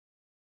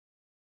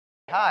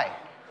Hi.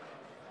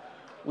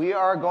 We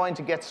are going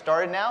to get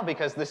started now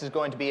because this is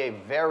going to be a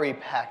very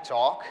packed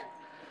talk.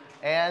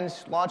 And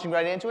launching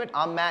right into it,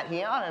 I'm Matt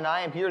Heon, and I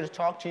am here to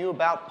talk to you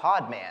about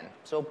Podman.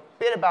 So a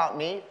bit about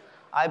me.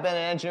 I've been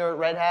an engineer at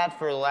Red Hat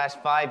for the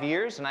last 5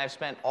 years, and I've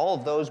spent all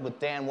of those with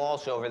Dan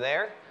Walsh over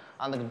there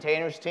on the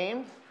containers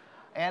team.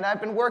 And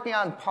I've been working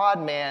on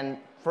Podman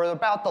for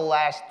about the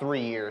last 3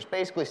 years,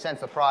 basically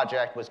since the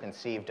project was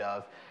conceived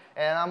of.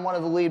 And I'm one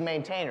of the lead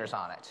maintainers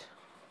on it.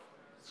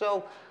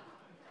 So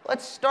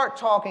let's start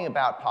talking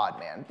about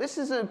Podman. This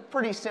is a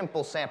pretty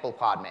simple sample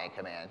Podman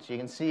command. So you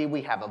can see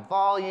we have a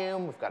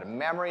volume, we've got a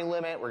memory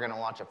limit, we're going to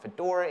launch a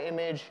Fedora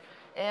image,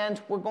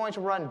 and we're going to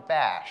run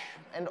bash.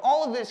 And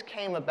all of this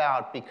came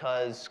about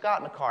because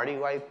Scott McCarty,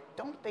 who I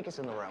don't think is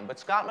in the room, but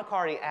Scott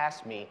McCarty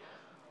asked me,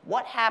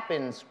 what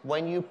happens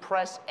when you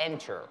press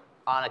enter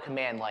on a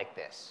command like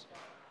this?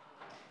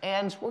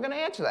 And we're going to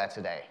answer that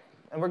today.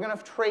 And we're going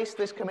to trace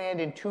this command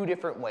in 2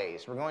 different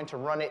ways. We're going to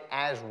run it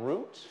as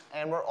root,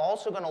 and we're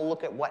also going to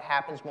look at what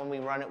happens when we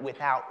run it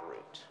without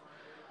root,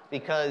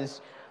 because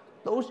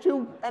those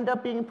two end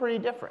up being pretty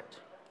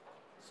different.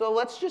 So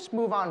let's just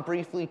move on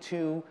briefly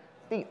to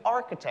the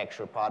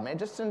architecture of Podman,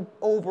 just an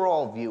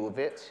overall view of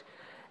it.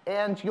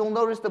 And you'll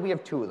notice that we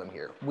have 2 of them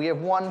here. We have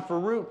one for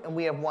root, and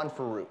we have one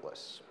for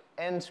rootless.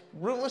 And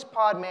rootless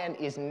Podman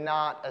is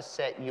not a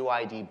set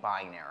UID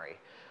binary,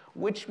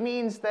 which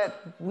means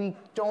that we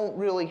don't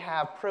really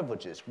have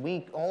privileges.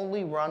 We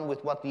only run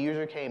with what the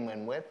user came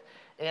in with,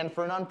 and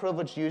for an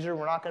unprivileged user,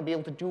 we're not going to be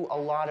able to do a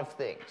lot of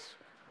things,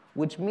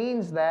 which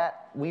means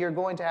that we are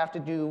going to have to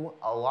do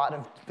a lot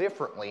of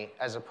differently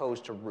as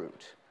opposed to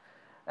root.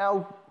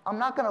 Now, I'm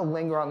not going to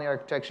linger on the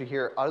architecture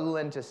here other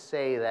than to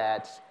say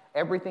that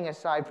everything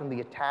aside from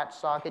the attached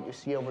socket you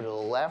see over to the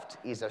left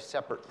is a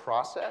separate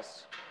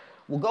process.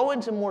 We'll go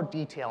into more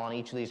detail on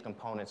each of these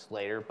components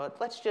later, but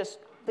let's just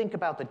think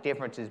about the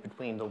differences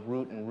between the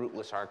root and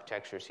rootless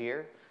architectures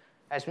here.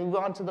 As we move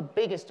on to the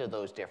biggest of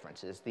those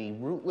differences, the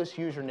rootless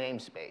user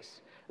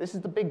namespace. This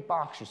is the big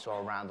box you saw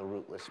around the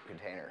rootless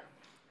container.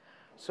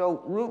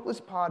 So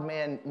rootless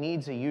Podman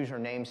needs a user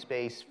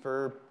namespace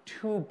for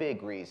 2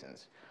 big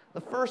reasons.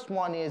 The first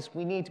one is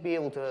we need to be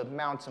able to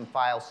mount some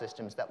file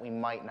systems that we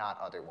might not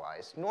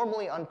otherwise.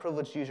 Normally,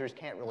 unprivileged users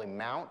can't really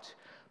mount,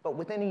 but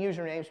within a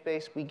user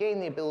namespace, we gain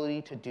the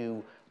ability to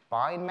do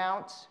bind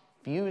mounts,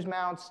 fuse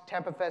mounts,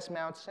 tempfs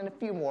mounts, and a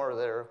few more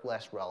that are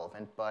less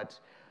relevant. But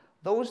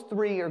those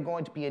 3 are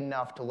going to be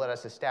enough to let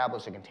us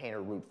establish a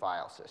container root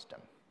file system.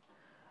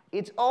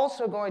 It's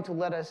also going to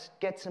let us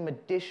get some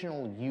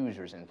additional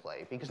users in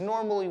play, because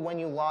normally when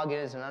you log in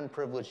as an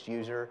unprivileged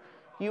user,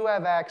 you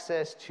have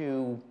access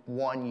to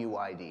one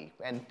UID,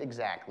 and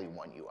exactly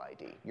one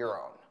UID, your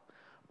own.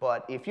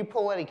 But if you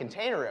pull any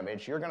container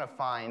image, you're going to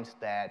find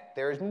that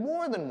there's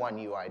more than one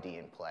UID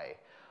in play.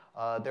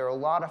 There are a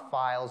lot of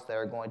files that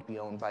are going to be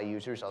owned by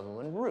users other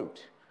than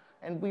root.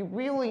 And we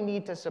really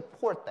need to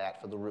support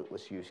that for the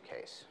rootless use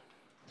case.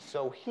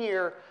 So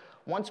here,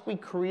 once we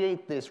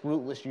create this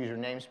rootless user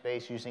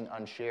namespace using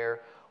unshare,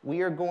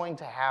 we are going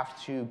to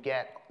have to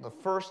get the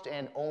first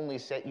and only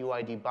set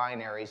UID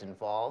binaries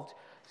involved,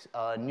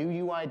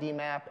 new UID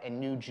map, and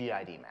new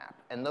GID map.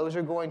 And those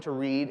are going to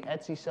read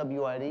etc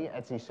sub-UID,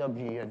 etc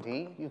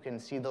sub-GID. You can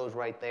see those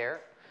right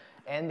there.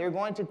 And they're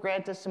going to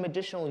grant us some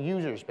additional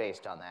users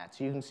based on that.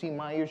 So you can see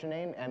my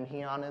username,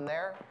 mheon, in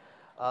there.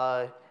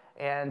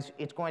 And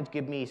it's going to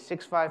give me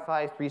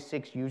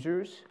 65536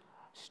 users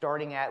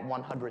starting at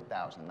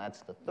 100,000.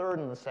 That's the 3rd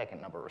and the 2nd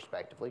number,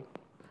 respectively.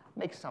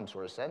 Makes some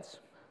sort of sense.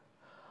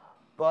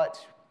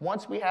 But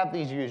once we have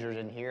these users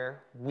in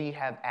here, we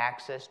have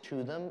access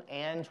to them,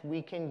 and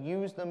we can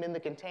use them in the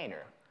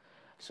container.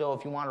 So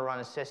if you want to run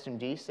a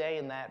systemd, say,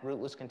 in that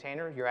rootless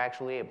container, you're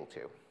actually able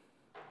to.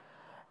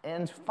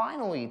 And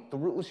finally, the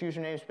rootless user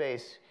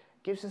namespace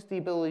gives us the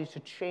ability to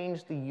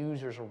change the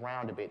users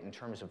around a bit in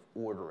terms of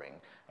ordering.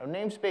 Now,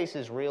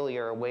 namespaces really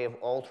are a way of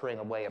altering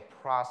a way a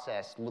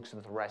process looks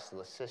at the rest of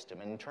the system.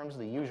 And in terms of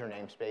the user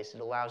namespace,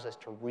 it allows us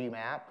to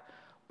remap,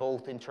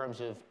 both in terms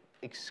of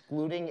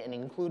excluding and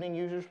including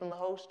users from the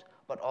host,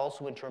 but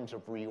also in terms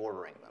of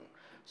reordering them.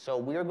 So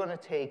we're going to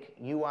take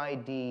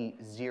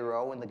UID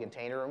 0 in the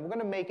container, and we're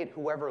going to make it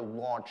whoever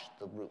launched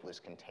the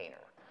rootless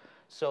container.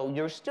 So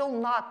you're still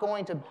not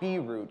going to be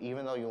root,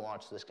 even though you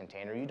launch this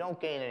container. You don't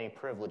gain any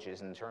privileges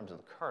in terms of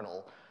the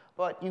kernel,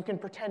 but you can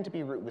pretend to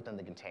be root within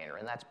the container,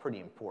 and that's pretty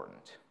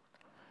important.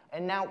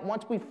 And now,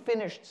 once we've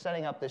finished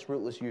setting up this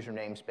rootless user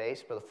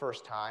namespace for the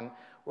first time,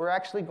 we're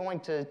actually going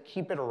to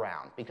keep it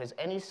around, because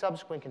any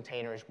subsequent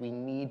containers, we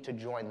need to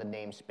join the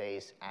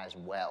namespace as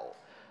well.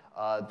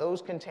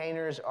 Those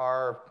containers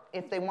are,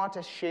 if they want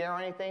to share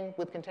anything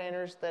with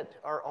containers that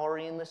are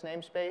already in this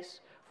namespace,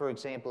 for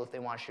example, if they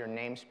want to share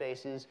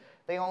namespaces,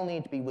 they all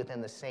need to be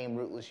within the same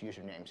rootless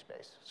user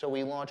namespace. So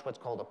we launch what's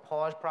called a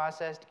pause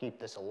process to keep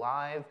this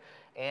alive,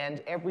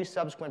 and every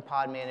subsequent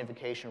Podman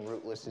invocation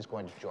rootless is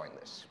going to join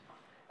this.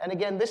 And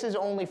again, this is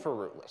only for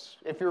rootless.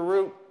 If you're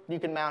root, you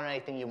can mount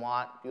anything you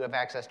want. You have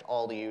access to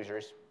all the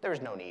users.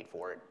 There's no need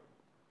for it.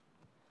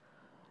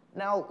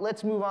 Now,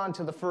 let's move on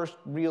to the first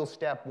real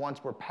step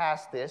once we're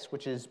past this,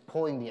 which is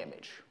pulling the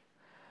image.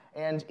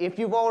 And if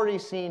you've already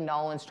seen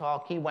Nolan's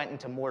talk, he went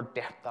into more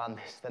depth on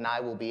this than I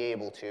will be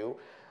able to.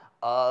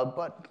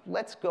 But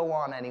let's go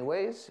on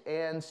anyways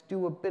and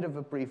do a bit of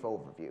a brief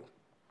overview.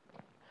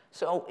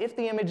 So if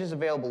the image is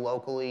available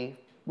locally,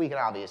 we can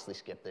obviously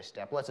skip this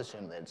step. Let's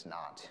assume that it's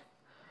not.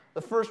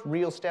 The first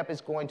real step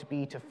is going to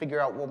be to figure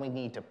out what we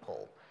need to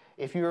pull.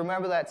 If you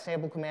remember that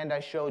sample command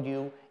I showed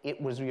you, it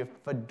was your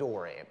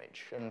Fedora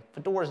image. And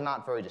Fedora is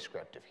not very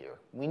descriptive here.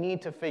 We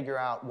need to figure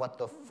out what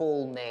the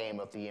full name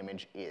of the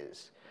image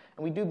is.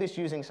 And we do this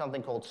using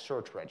something called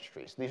search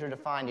registries. These are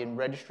defined in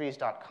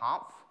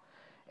registries.conf.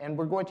 And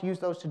we're going to use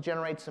those to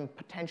generate some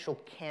potential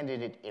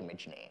candidate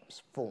image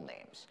names, full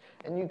names.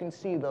 And you can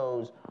see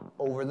those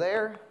over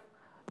there.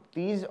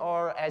 These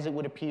are as it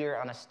would appear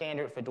on a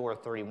standard Fedora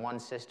 31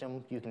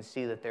 system. You can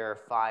see that there are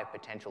 5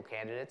 potential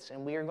candidates,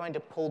 and we are going to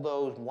pull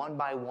those one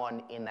by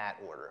one in that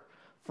order.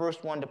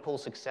 First one to pull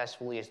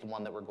successfully is the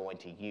one that we're going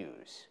to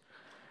use.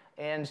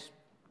 And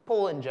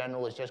pull in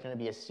general is just going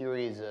to be a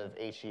series of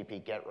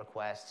HTTP GET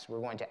requests. We're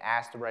going to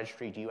ask the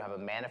registry, do you have a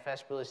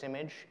manifest for this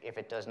image? If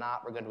it does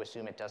not, we're going to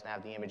assume it doesn't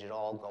have the image at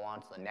all, go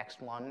on to the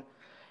next one.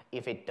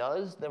 If it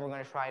does, then we're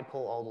going to try and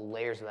pull all the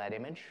layers of that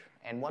image.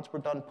 And once we're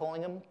done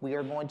pulling them, we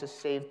are going to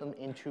save them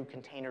into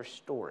container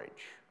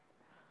storage.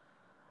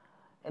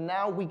 And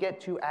now we get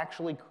to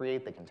actually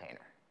create the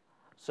container.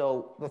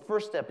 So the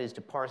first step is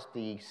to parse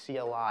the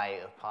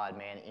CLI of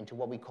Podman into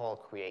what we call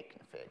create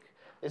config.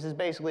 This is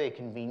basically a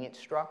convenience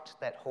struct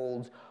that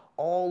holds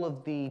all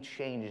of the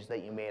changes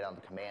that you made on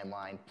the command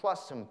line,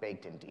 plus some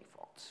baked-in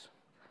defaults.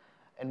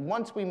 And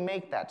once we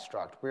make that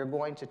struct, we're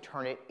going to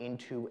turn it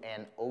into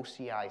an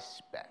OCI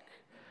spec.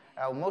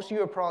 Most of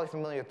you are probably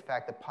familiar with the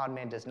fact that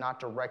Podman does not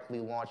directly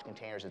launch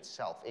containers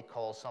itself. It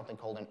calls something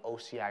called an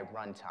OCI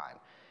runtime.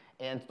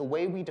 And the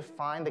way we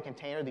define the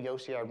container the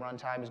OCI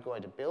runtime is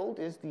going to build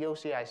is the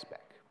OCI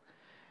spec.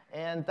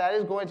 And that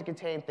is going to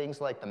contain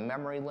things like the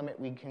memory limit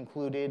we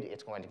included.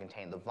 It's going to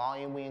contain the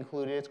volume we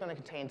included. It's going to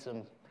contain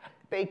some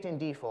baked-in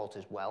defaults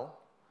as well.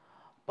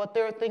 But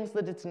there are things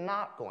that it's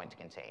not going to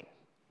contain.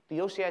 The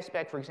OCI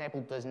spec, for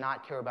example, does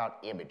not care about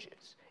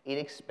images. It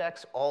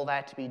expects all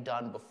that to be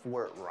done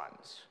before it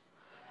runs.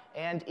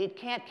 And it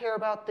can't care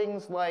about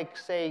things like,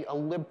 say, a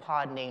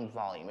libpod named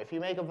volume. If you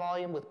make a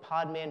volume with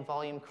podman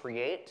volume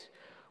create,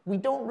 we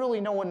don't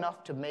really know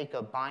enough to make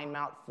a bind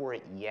mount for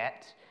it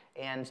yet,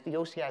 and the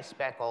OCI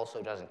spec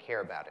also doesn't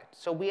care about it.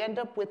 So we end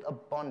up with a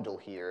bundle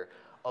here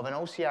of an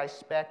OCI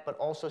spec, but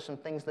also some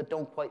things that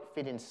don't quite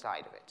fit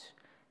inside of it.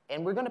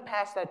 And we're going to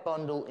pass that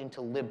bundle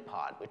into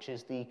libpod, which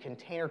is the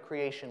container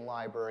creation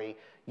library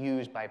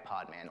used by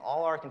Podman.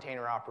 All our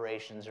container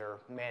operations are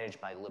managed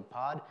by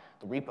libpod.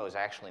 The repo is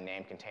actually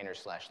named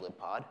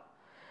container/libpod.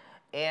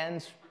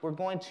 And we're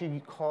going to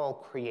call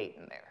create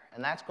in there.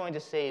 And that's going to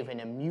save an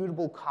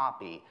immutable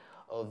copy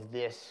of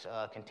this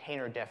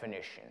container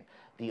definition,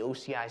 the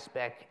OCI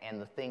spec,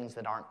 and the things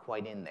that aren't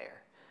quite in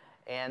there.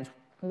 And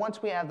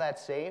once we have that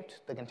saved,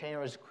 the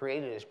container is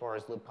created as far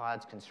as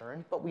libpod's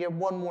concerned, but we have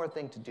one more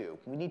thing to do.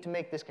 We need to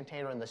make this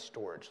container in the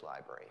storage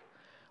library.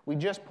 We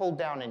just pulled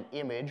down an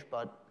image,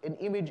 but an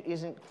image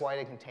isn't quite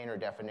a container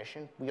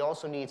definition. We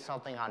also need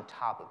something on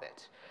top of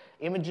it.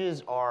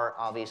 Images are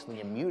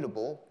obviously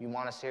immutable. You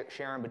want to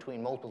share them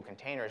between multiple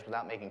containers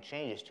without making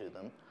changes to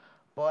them.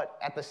 But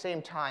at the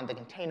same time, the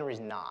container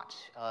is not.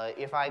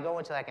 If I go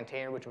into that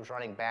container, which was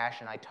running bash,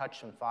 and I touch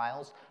some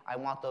files, I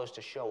want those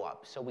to show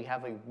up. So we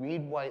have a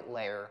read-write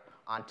layer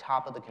on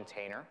top of the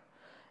container.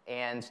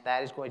 And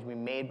that is going to be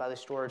made by the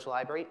storage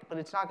library, but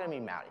it's not going to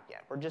be mounted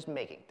yet. We're just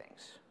making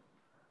things.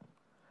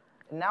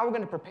 And now we're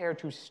going to prepare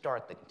to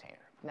start the container.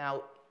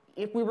 Now,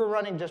 if we were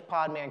running just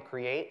podman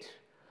create,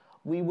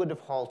 we would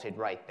have halted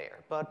right there.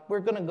 But we're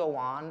going to go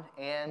on,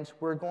 and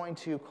we're going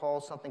to call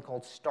something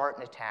called start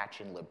and attach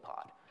in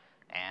libpod.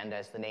 And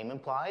as the name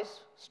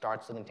implies,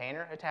 starts the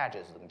container,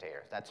 attaches the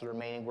container. That's the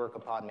remaining work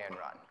of podman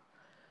run.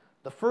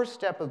 The first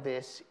step of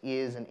this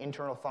is an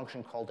internal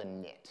function called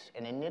init.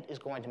 And init is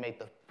going to make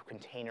the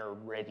container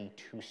ready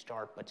to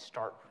start, but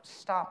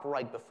stop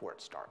right before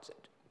it starts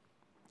it.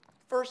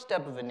 First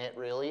step of init,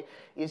 really,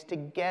 is to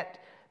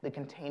get the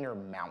container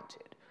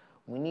mounted.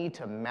 We need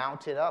to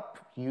mount it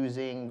up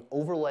using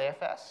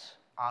overlayfs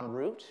on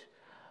root,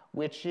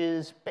 which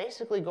is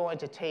basically going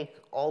to take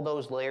all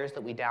those layers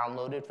that we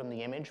downloaded from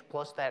the image,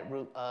 plus that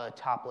root,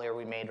 top layer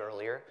we made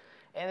earlier,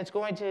 and it's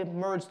going to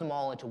merge them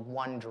all into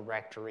one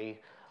directory,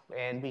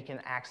 and we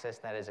can access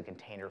that as a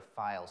container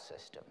file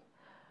system.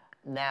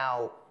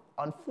 Now,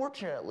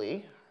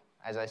 unfortunately,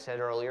 as I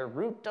said earlier,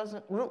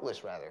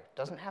 rootless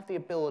doesn't have the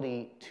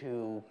ability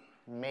to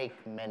make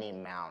many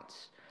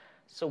mounts,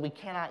 so we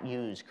cannot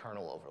use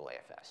kernel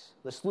overlayfs.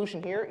 The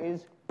solution here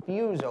is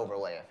Fuse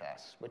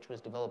overlayfs, which was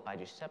developed by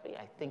Giuseppe.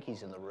 I think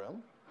he's in the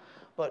room.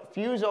 But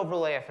Fuse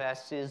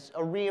overlayfs is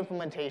a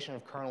re-implementation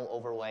of kernel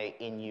overlay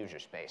in user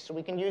space, so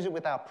we can use it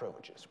without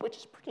privileges, which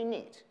is pretty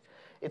neat.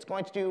 It's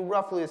going to do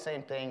roughly the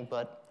same thing,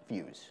 but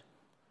Fuse.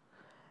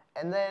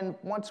 And then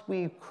once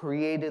we've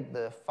created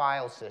the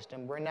file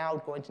system, we're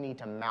now going to need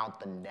to mount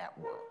the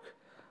network.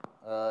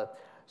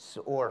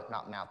 Or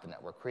not mount the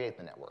network, create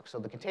the network. So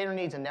the container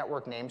needs a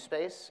network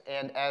namespace,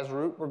 and as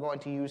root, we're going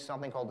to use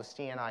something called the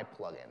CNI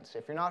plugins.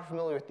 If you're not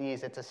familiar with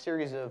these, it's a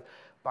series of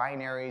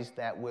binaries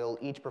that will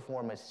each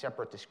perform a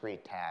separate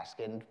discrete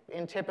task. And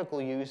in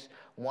typical use,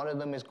 one of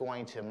them is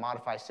going to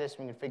modify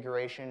system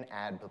configuration,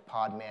 add the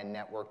Podman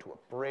network to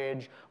a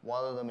bridge.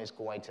 One of them is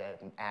going to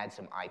add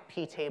some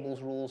IP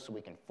tables rules so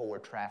we can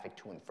forward traffic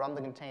to and from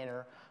the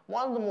container.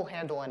 One of them will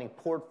handle any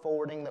port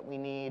forwarding that we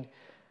need.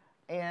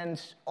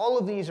 And all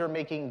of these are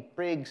making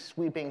big,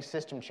 sweeping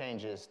system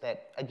changes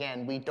that,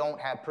 again, we don't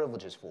have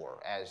privileges for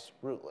as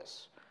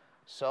rootless.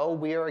 So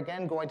we are,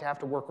 again, going to have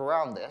to work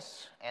around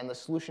this. And the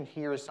solution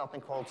here is something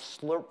called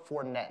slurp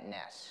for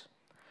netness.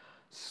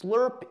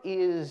 Slurp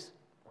is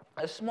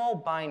a small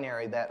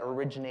binary that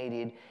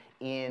originated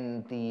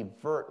in the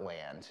virt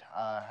land.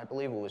 I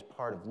believe it was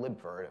part of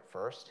libvirt at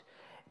first.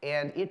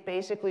 And it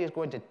basically is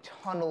going to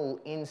tunnel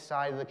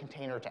inside the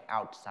container to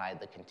outside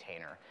the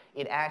container.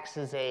 It acts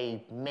as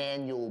a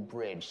manual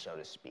bridge, so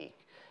to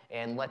speak,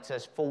 and lets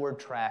us forward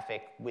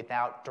traffic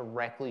without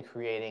directly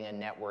creating a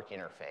network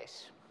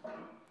interface.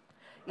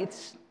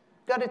 It's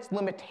got its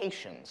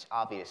limitations,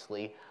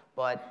 obviously,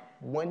 but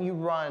when you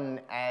run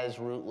as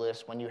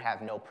rootless, when you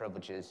have no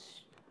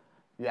privileges,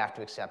 you have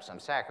to accept some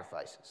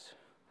sacrifices.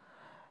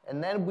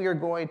 And then we are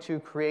going to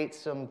create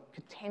some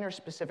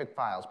container-specific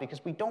files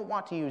because we don't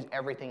want to use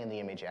everything in the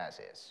image as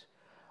is.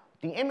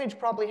 The image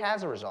probably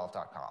has a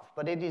resolve.conf,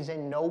 but it is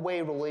in no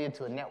way related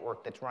to the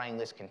network that's running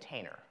this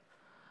container.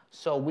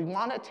 So we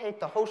want to take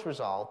the host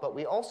resolve, but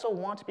we also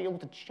want to be able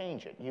to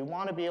change it. You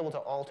want to be able to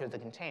alter the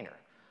container.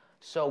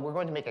 So we're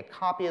going to make a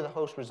copy of the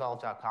host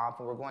resolve.conf,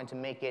 and we're going to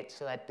make it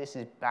so that this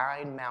is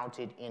bind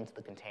mounted into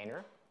the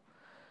container.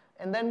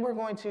 And then we're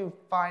going to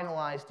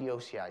finalize the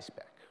OCI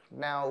spec.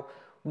 Now,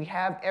 we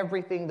have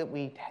everything that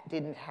we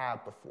didn't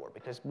have before,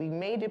 because we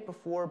made it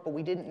before, but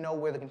we didn't know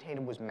where the container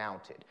was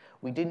mounted.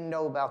 We didn't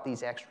know about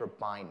these extra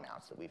bind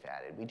mounts that we've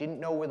added. We didn't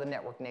know where the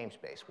network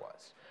namespace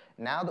was.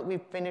 Now that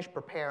we've finished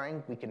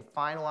preparing, we can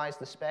finalize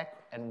the spec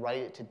and write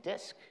it to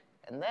disk,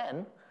 and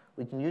then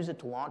we can use it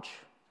to launch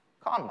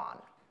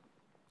Conmon.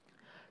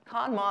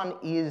 Conmon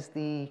is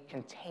the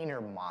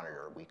container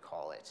monitor, we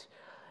call it.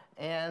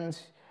 And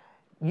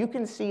you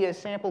can see a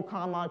sample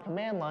Conmon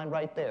command line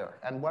right there.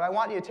 And what I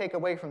want you to take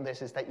away from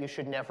this is that you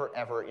should never,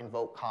 ever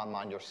invoke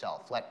Conmon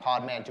yourself. Let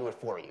Podman do it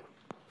for you.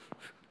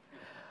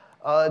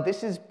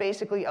 This is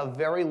basically a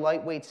very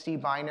lightweight C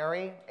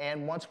binary.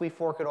 And once we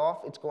fork it off,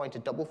 it's going to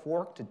double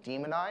fork to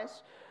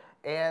demonize.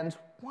 And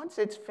once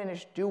it's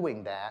finished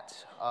doing that,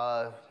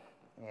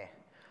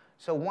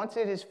 so once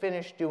it is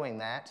finished doing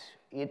that,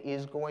 it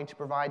is going to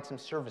provide some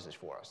services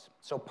for us.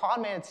 So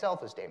Podman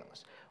itself is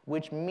daemonless,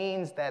 which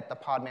means that the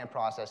Podman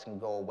process can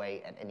go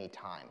away at any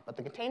time. But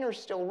the container is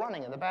still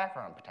running in the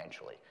background,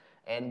 potentially.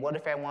 And what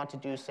if I want to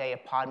do, say, a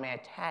Podman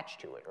attached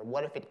to it? Or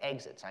what if it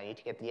exits? I need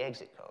to get the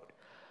exit code.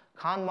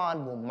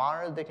 Conmon will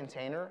monitor the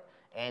container,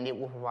 and it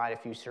will provide a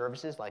few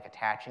services, like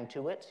attaching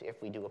to it,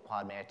 if we do a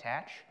Podman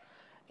attach.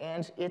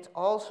 And it's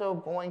also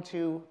going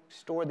to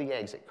store the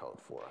exit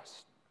code for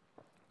us.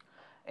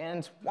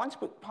 And once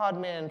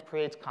Podman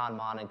creates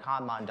Conmon and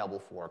Conmon double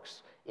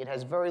forks, it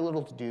has very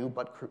little to do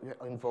but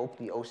invoke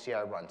the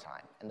OCI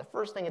runtime. And the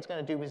first thing it's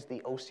going to do is the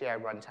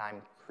OCI runtime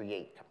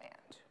create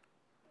command.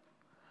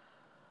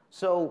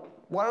 So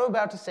what I'm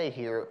about to say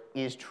here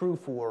is true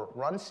for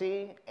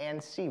runc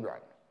and crun.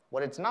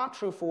 What it's not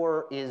true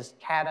for is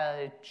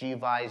kata,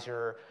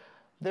 gvisor.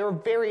 There are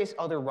various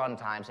other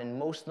runtimes, and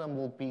most of them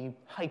will be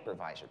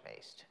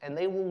hypervisor-based. And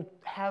they will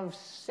have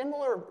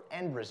similar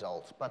end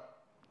results, but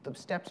the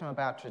steps I'm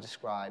about to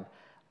describe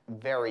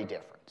very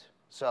different.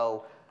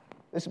 So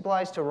this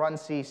applies to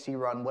runc,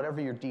 crun, whatever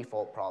your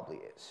default probably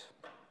is.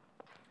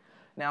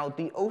 Now,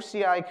 the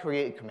OCI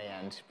create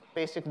command,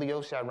 basically the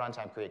OCI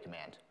runtime create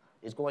command,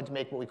 is going to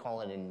make what we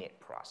call an init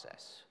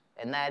process.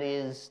 And that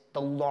is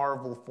the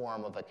larval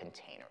form of a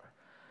container.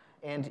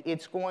 And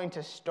it's going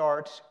to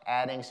start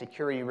adding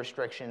security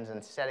restrictions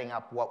and setting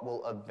up what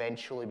will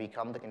eventually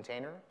become the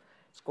container.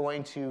 It's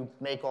going to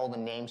make all the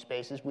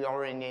namespaces. We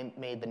already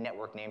made the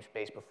network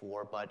namespace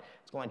before, but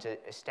it's going to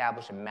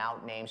establish a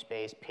mount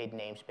namespace, PID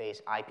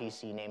namespace,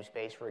 IPC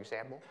namespace, for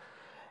example.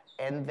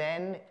 And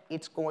then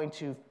it's going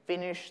to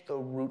finish the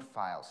root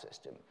file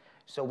system.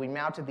 So we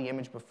mounted the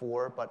image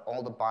before, but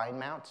all the bind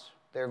mounts,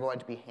 they're going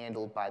to be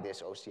handled by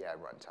this OCI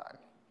runtime.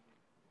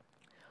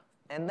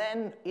 And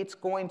then it's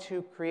going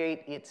to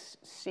create its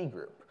C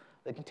group.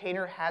 The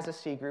container has a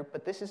C group,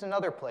 but this is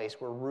another place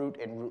where root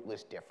and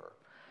rootless differ.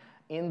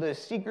 In the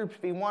C groups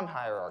v1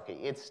 hierarchy,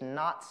 it's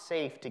not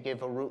safe to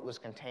give a rootless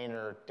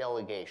container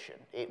delegation.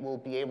 It will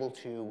be able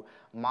to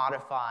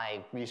modify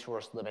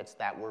resource limits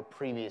that were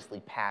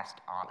previously passed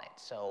on it.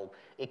 So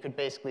it could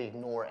basically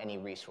ignore any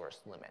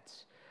resource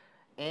limits.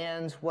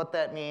 And what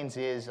that means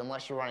is,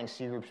 unless you're running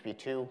C groups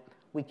v2,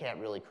 we can't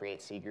really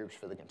create C groups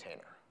for the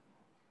container.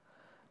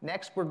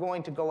 Next, we're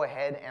going to go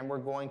ahead and we're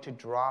going to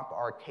drop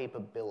our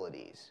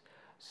capabilities.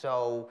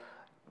 So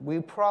we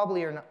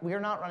are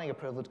not running a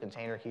privileged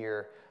container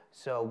here,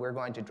 so we're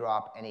going to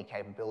drop any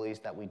capabilities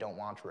that we don't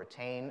want to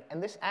retain.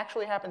 And this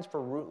actually happens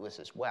for rootless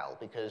as well,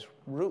 because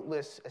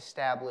rootless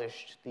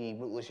established the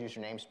rootless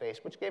user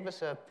namespace, which gave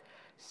us a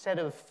set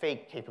of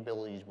fake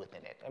capabilities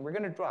within it. And we're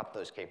going to drop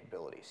those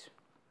capabilities.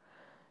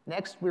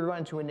 Next, we're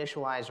going to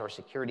initialize our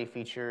security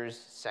features,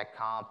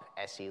 seccomp,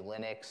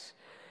 SE/Linux.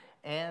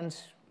 And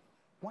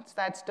once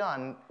that's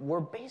done, we're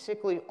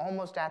basically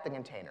almost at the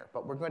container,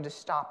 but we're going to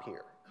stop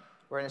here.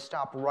 We're going to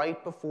stop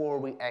right before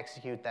we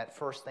execute that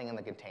first thing in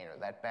the container,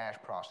 that bash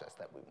process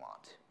that we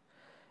want.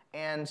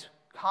 And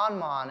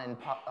Conmon and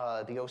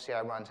the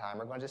OCI runtime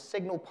are going to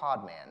signal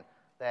Podman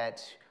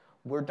that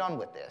we're done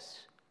with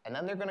this. And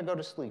then they're going to go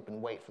to sleep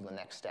and wait for the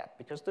next step,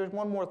 because there's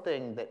one more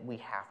thing that we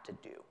have to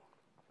do.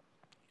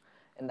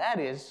 And that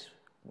is,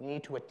 we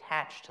need to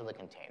attach to the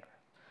container.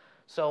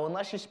 So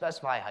unless you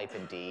specify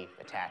 -d,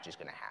 attach is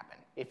going to happen.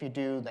 If you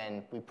do,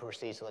 then we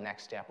proceed to the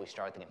next step. We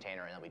start the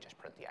container, and then we just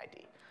print the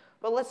ID.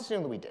 But let's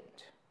assume that we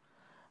didn't.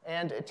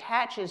 And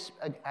attach is,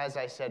 as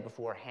I said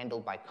before,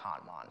 handled by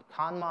Conmon.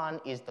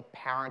 Conmon is the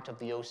parent of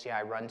the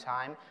OCI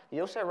runtime. The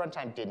OCI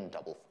runtime didn't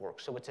double fork,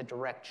 so it's a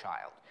direct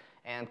child.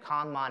 And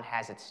Conmon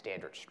has its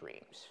standard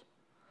streams.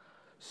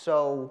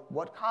 So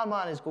what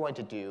Conmon is going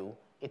to do,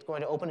 it's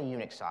going to open a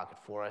Unix socket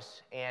for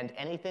us, and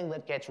anything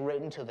that gets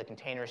written to the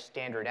container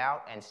standard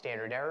out and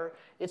standard error,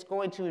 it's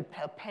going to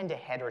append a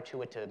header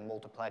to it to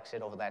multiplex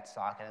it over that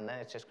socket, and then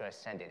it's just going to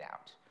send it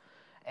out.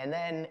 And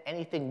then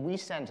anything we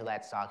send to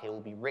that socket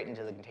will be written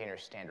to the container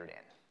standard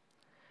in.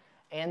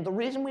 And the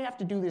reason we have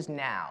to do this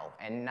now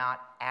and not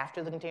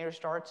after the container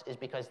starts is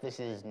because this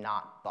is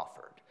not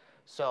buffered.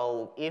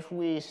 So if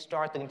we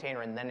start the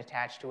container and then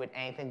attach to it,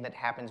 anything that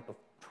happens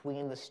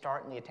between the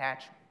start and the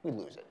attach, we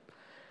lose it.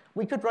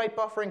 We could write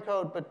buffering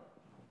code, but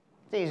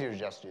it's easier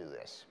just to do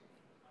this.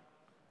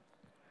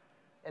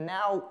 And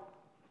now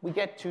we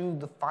get to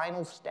the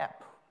final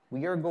step.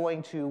 We are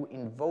going to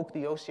invoke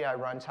the OCI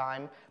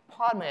runtime.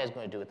 Podman is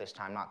going to do it this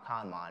time, not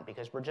Conmon,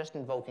 because we're just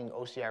invoking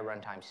OCI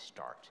runtime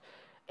start.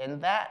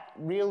 And that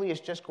really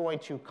is just going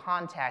to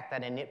contact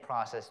that init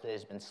process that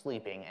has been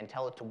sleeping and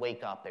tell it to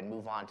wake up and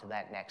move on to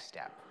that next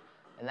step.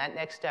 And that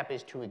next step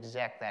is to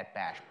exec that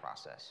bash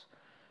process.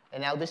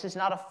 And now this is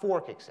not a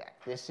fork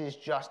exec. This is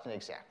just an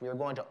exec. We are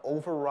going to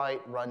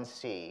overwrite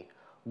runC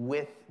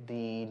with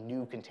the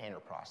new container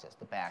process,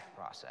 the bash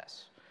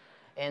process.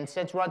 And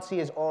since runC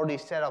has already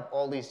set up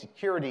all these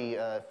security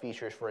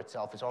features for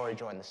itself, it's already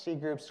joined the C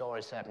groups, it's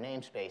already set up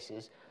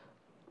namespaces,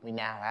 we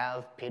now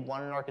have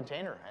PID1 in our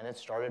container, and it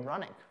started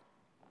running.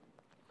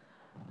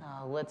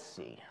 Let's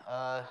see.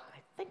 I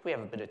think we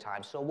have a bit of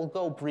time, so we'll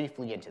go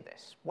briefly into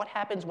this. What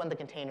happens when the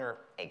container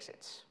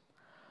exits?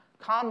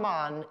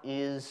 Conmon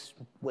is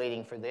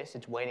waiting for this.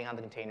 It's waiting on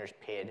the container's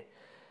PID,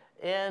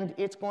 and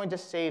it's going to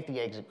save the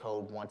exit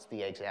code once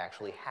the exit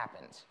actually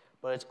happens.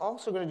 But it's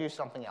also going to do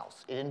something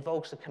else. It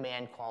invokes a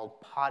command called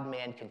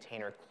Podman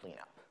Container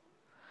Cleanup.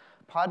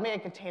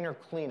 Podman Container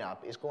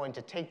Cleanup is going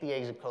to take the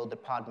exit code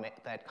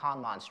that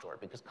Conmon stored,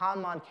 because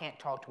Conmon can't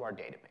talk to our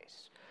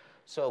database.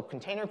 So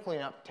Container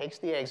Cleanup takes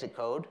the exit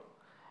code,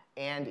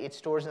 and it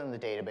stores it in the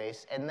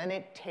database, and then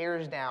it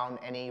tears down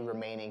any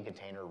remaining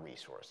container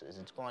resources.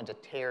 It's going to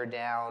tear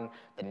down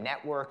the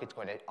network, it's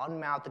going to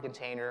unmount the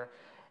container,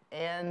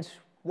 and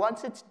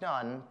once it's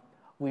done,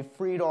 we've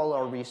freed all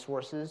our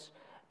resources,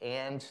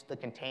 and the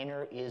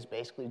container is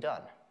basically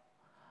done.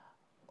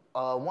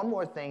 One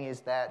more thing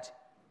is that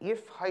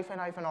if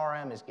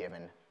 --rm is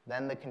given,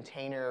 then the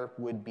container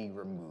would be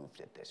removed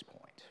at this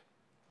point.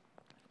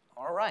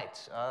 All right,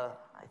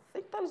 I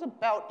think that is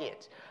about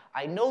it.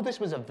 I know this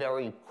was a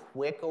very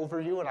quick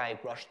overview, and I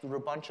rushed through a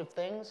bunch of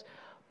things,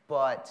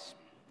 but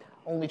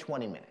only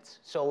 20 minutes.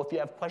 So if you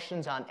have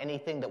questions on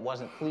anything that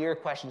wasn't clear,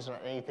 questions on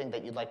anything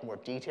that you'd like more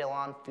detail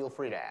on, feel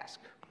free to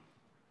ask.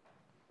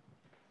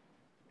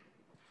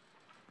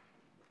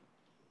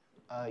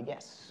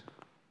 Yes?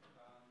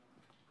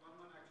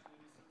 Podman actually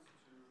listens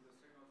to the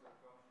signals that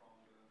come from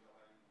the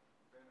underlying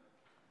container.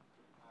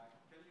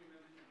 Can you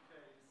imagine a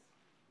case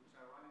which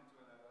I run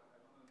into and I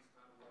don't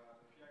understand where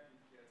the PID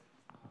gets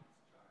is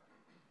not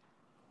its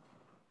child?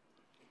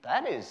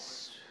 That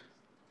is,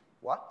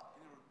 what?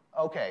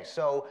 Okay,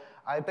 so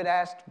I've been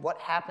asked what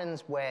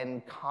happens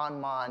when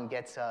Conmon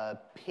gets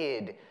a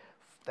PID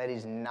that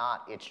is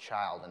not its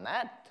child, and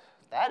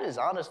that is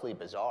honestly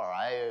bizarre.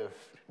 I have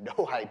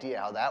no idea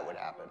how that would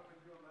happen.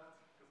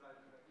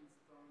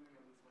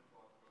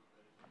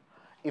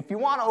 If you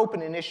want to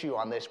open an issue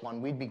on this one,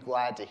 we'd be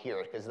glad to hear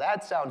it, because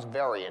that sounds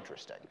very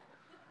interesting.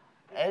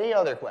 Any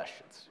other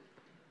questions?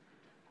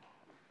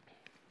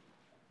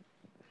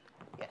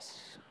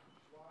 Yes?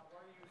 Why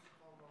use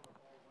Conmon at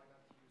all? Why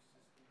not use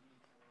systemd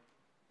for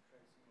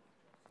tracing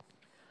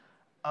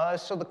of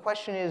processes? So the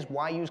question is,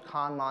 why use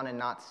Conmon and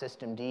not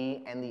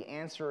systemd? And the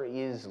answer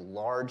is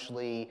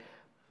largely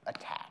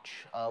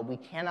attach. We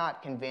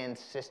cannot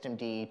convince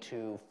systemd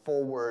to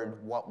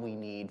forward what we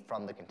need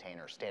from the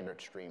container,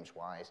 standard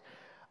streams-wise.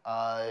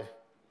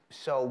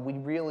 So we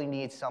really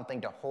need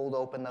something to hold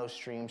open those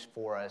streams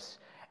for us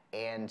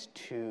and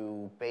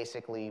to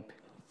basically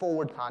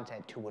forward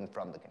content to and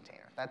from the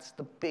container. That's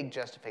the big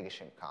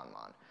justification of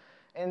Podman.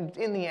 And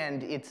in the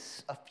end,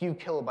 it's a few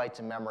kilobytes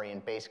of memory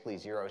and basically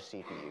 0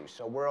 CPU,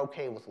 so we're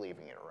OK with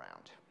leaving it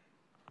around.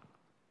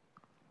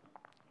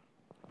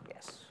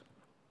 Yes?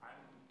 I'm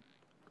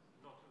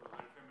not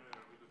very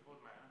familiar with the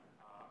Podman.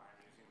 I'm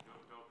using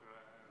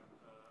Docker, and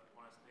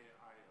honestly,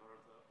 I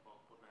heard about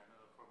Podman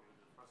from you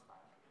the first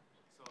time.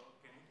 So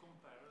can you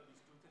compare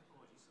these two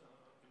technologies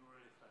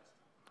really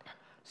fast?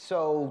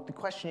 So the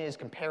question is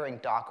comparing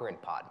Docker and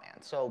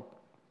Podman. So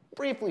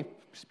briefly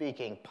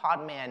speaking,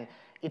 Podman,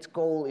 its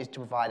goal is to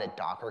provide a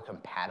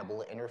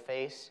Docker-compatible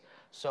interface.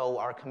 So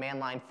our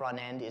command line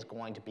front end is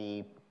going to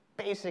be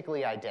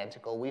basically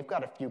identical. We've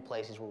got a few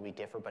places where we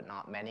differ, but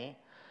not many.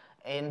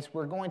 And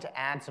we're going to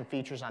add some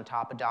features on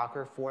top of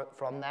Docker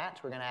from that.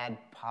 We're going to add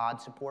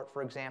pod support,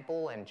 for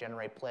example, and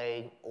generate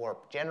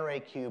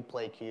cube,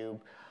 play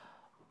cube.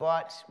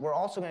 But we're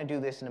also going to do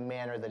this in a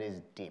manner that is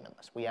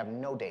daemonless. We have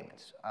no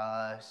daemons.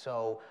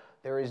 So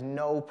there is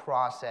no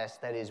process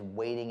that is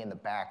waiting in the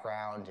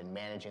background and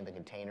managing the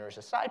containers,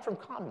 aside from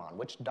Podman,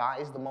 which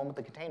dies the moment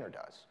the container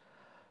does.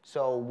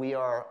 So we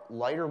are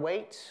lighter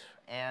weight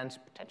and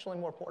potentially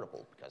more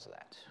portable because of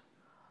that.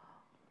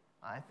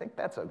 I think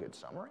that's a good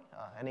summary.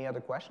 Any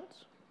other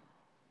questions?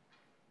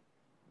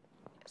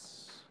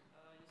 Yes.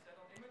 You said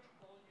on image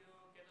poll you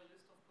get a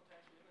list of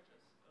potential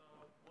images.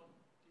 What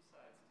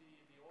decides the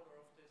order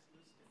of this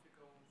list if you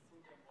go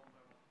through them one by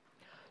one?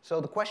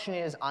 So the question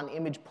is, on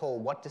image pull,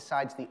 what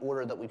decides the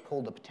order that we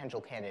pull the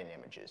potential candidate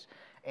images?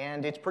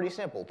 And it's pretty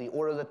simple, the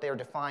order that they're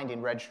defined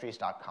in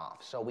registries.conf.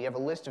 So we have a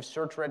list of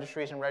search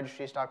registries in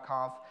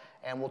registries.conf,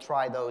 and we'll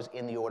try those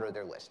in the order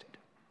they're listed.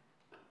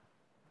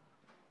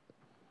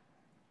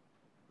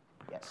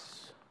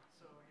 Yes?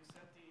 So you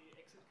said the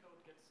exit code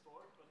gets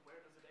stored, but where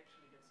does it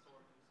actually get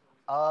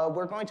stored?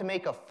 We're going to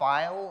make a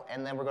file,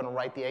 and then we're going to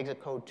write the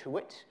exit code to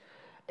it.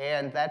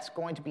 And that's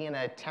going to be in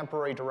a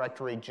temporary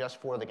directory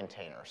just for the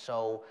container.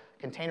 So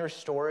container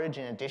storage,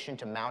 in addition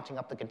to mounting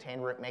up the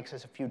container, it makes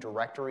us a few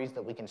directories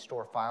that we can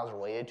store files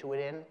related to it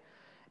in.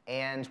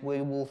 And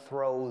we will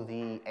throw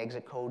the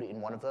exit code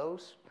in one of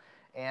those.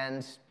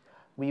 And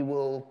we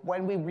will,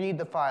 when we read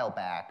the file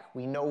back,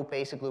 we know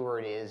basically where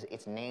it is.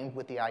 It's named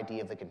with the ID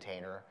of the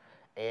container.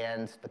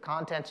 And the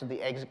contents of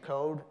the exit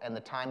code and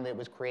the time that it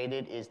was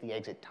created is the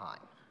exit time.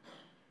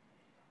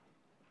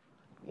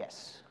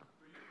 Yes?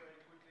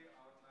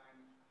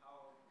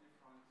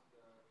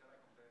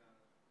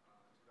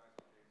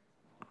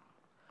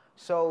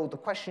 So the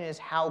question is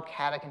how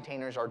Kata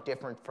containers are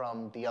different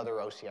from the other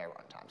OCI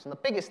runtimes. And the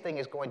biggest thing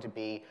is going to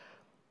be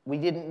we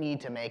didn't need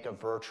to make a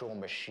virtual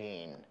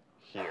machine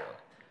here.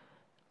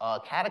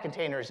 Kata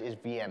containers is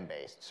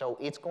VM-based, so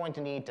it's going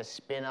to need to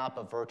spin up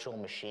a virtual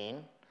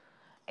machine.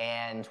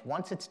 And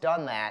once it's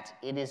done that,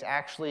 it is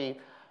actually,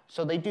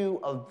 so they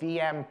do a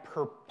VM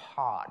per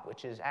pod,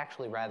 which is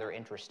actually rather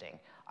interesting.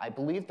 I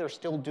believe they're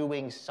still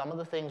doing some of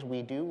the things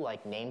we do,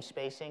 like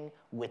namespacing,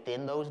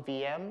 within those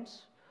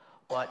VMs.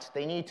 But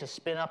they need to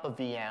spin up a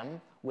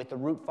VM with the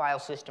root file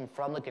system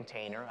from the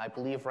container. I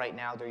believe right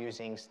now they're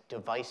using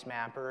Device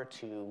Mapper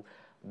to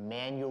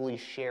manually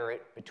share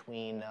it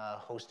between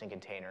host and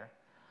container.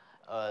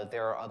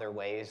 There are other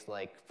ways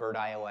like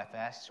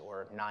virtiofs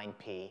or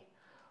 9p.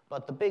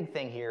 But the big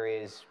thing here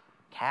is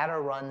Kata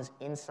runs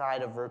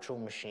inside a virtual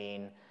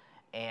machine,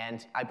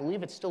 and I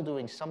believe it's still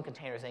doing some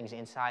container things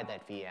inside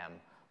that VM,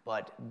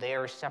 but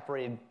they're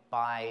separated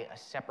by a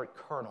separate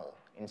kernel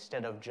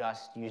instead of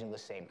just using the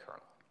same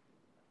kernel.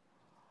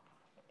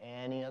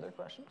 Any other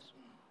questions?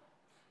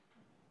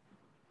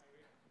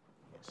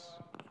 Yes.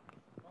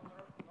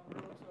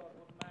 Non-root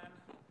Podman,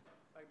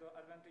 like the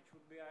advantage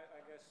would be,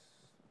 I guess,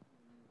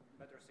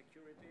 better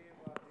security,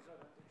 but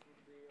disadvantage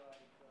would be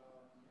like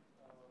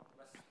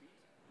less speed.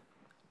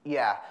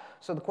 Yeah.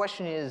 So the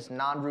question is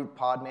non-root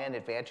Podman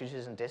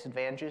advantages and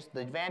disadvantages. The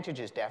advantage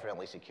is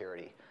definitely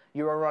security.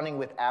 You are running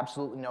with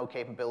absolutely no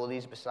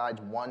capabilities besides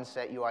one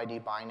set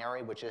UID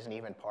binary, which isn't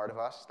even part of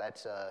us.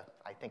 That's,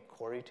 I think,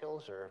 core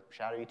utils or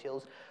shadow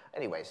utils.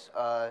 Anyways,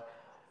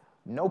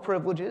 no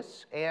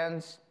privileges,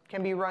 and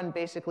can be run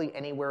basically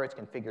anywhere it's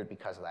configured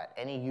because of that.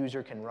 Any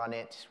user can run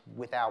it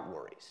without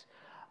worries.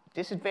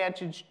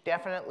 Disadvantage,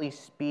 definitely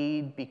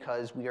speed,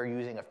 because we are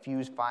using a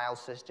fused file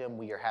system.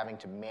 We are having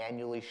to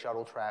manually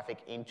shuttle traffic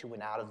into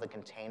and out of the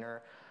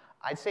container.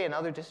 I'd say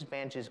another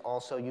disadvantage is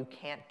also you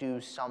can't do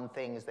some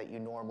things that you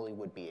normally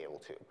would be able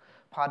to.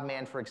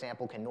 Podman, for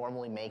example, can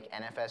normally make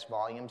NFS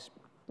volumes.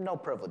 No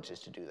privileges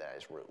to do that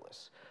as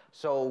rootless.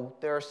 So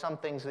there are some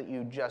things that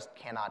you just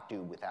cannot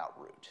do without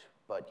root.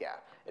 But yeah,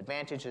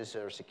 advantages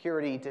are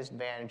security,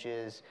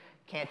 disadvantages,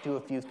 can't do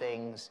a few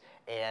things,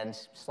 and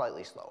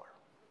slightly slower.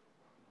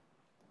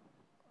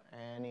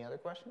 Any other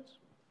questions?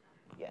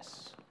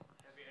 Yes.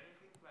 Have you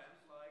anything planned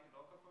like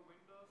Docker for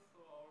Windows,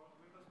 or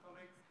Windows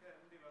colleagues can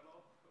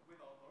develop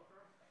without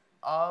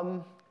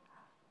Docker?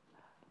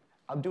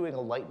 I'm doing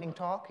a lightning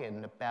talk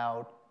in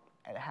about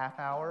a half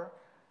hour.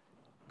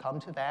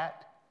 Come to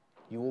that.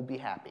 You will be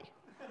happy.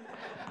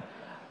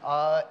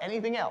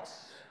 Anything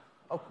else?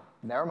 Oh,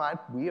 never mind.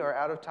 We are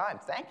out of time.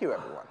 Thank you,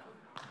 everyone.